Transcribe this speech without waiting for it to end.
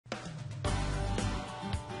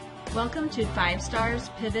Welcome to 5 Stars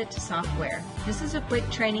Pivot Software. This is a quick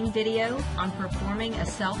training video on performing a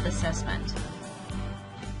self-assessment.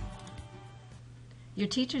 Your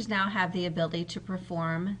teachers now have the ability to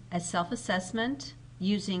perform a self-assessment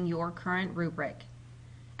using your current rubric.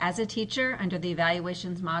 As a teacher, under the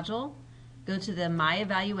Evaluations module, go to the My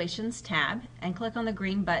Evaluations tab and click on the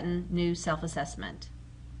green button, New Self-Assessment.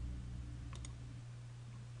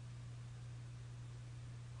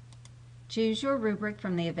 Choose your rubric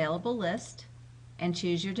from the available list and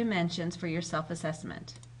choose your dimensions for your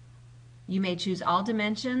self-assessment. You may choose all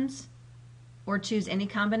dimensions or choose any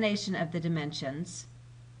combination of the dimensions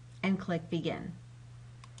and click Begin.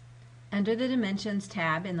 Under the Dimensions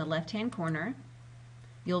tab in the left-hand corner,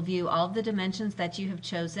 you'll view all of the dimensions that you have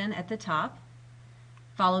chosen at the top,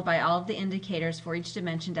 followed by all of the indicators for each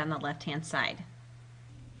dimension down the left-hand side.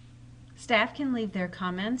 Staff can leave their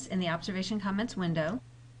comments in the Observation Comments window,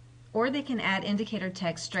 or they can add indicator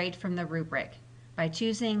text straight from the rubric by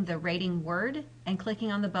choosing the rating word and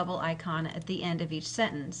clicking on the bubble icon at the end of each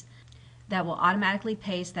sentence. That will automatically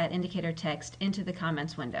paste that indicator text into the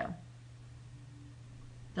comments window.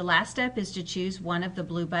 The last step is to choose one of the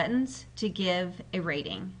blue buttons to give a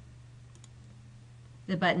rating.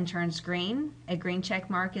 The button turns green, a green check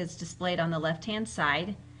mark is displayed on the left-hand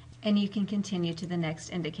side, and you can continue to the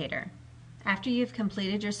next indicator. After you've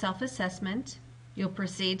completed your self-assessment, you'll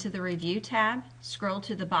proceed to the Review tab, scroll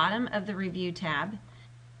to the bottom of the Review tab.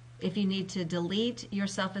 If you need to delete your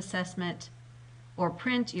self-assessment or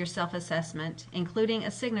print your self-assessment, including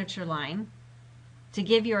a signature line, to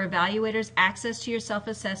give your evaluators access to your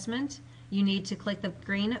self-assessment, you need to click the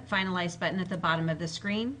green Finalize button at the bottom of the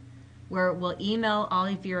screen, where it will email all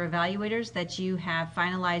of your evaluators that you have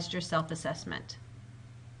finalized your self-assessment.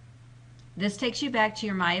 This takes you back to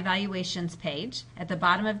your My Evaluations page. At the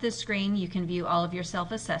bottom of the screen, you can view all of your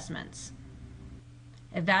self-assessments.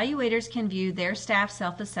 Evaluators can view their staff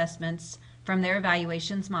self-assessments from their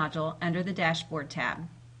Evaluations module under the Dashboard tab.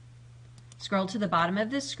 Scroll to the bottom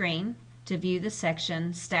of the screen to view the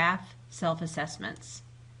section Staff Self-Assessments.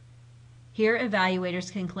 Here, evaluators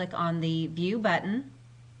can click on the View button,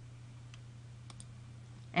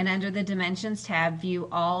 and under the Dimensions tab, view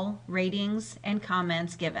all ratings and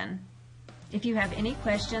comments given. If you have any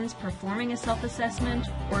questions performing a self-assessment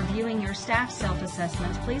or viewing your staff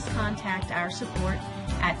self-assessments, please contact our support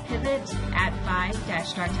at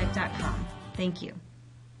pivot@5-startech.com. Thank you.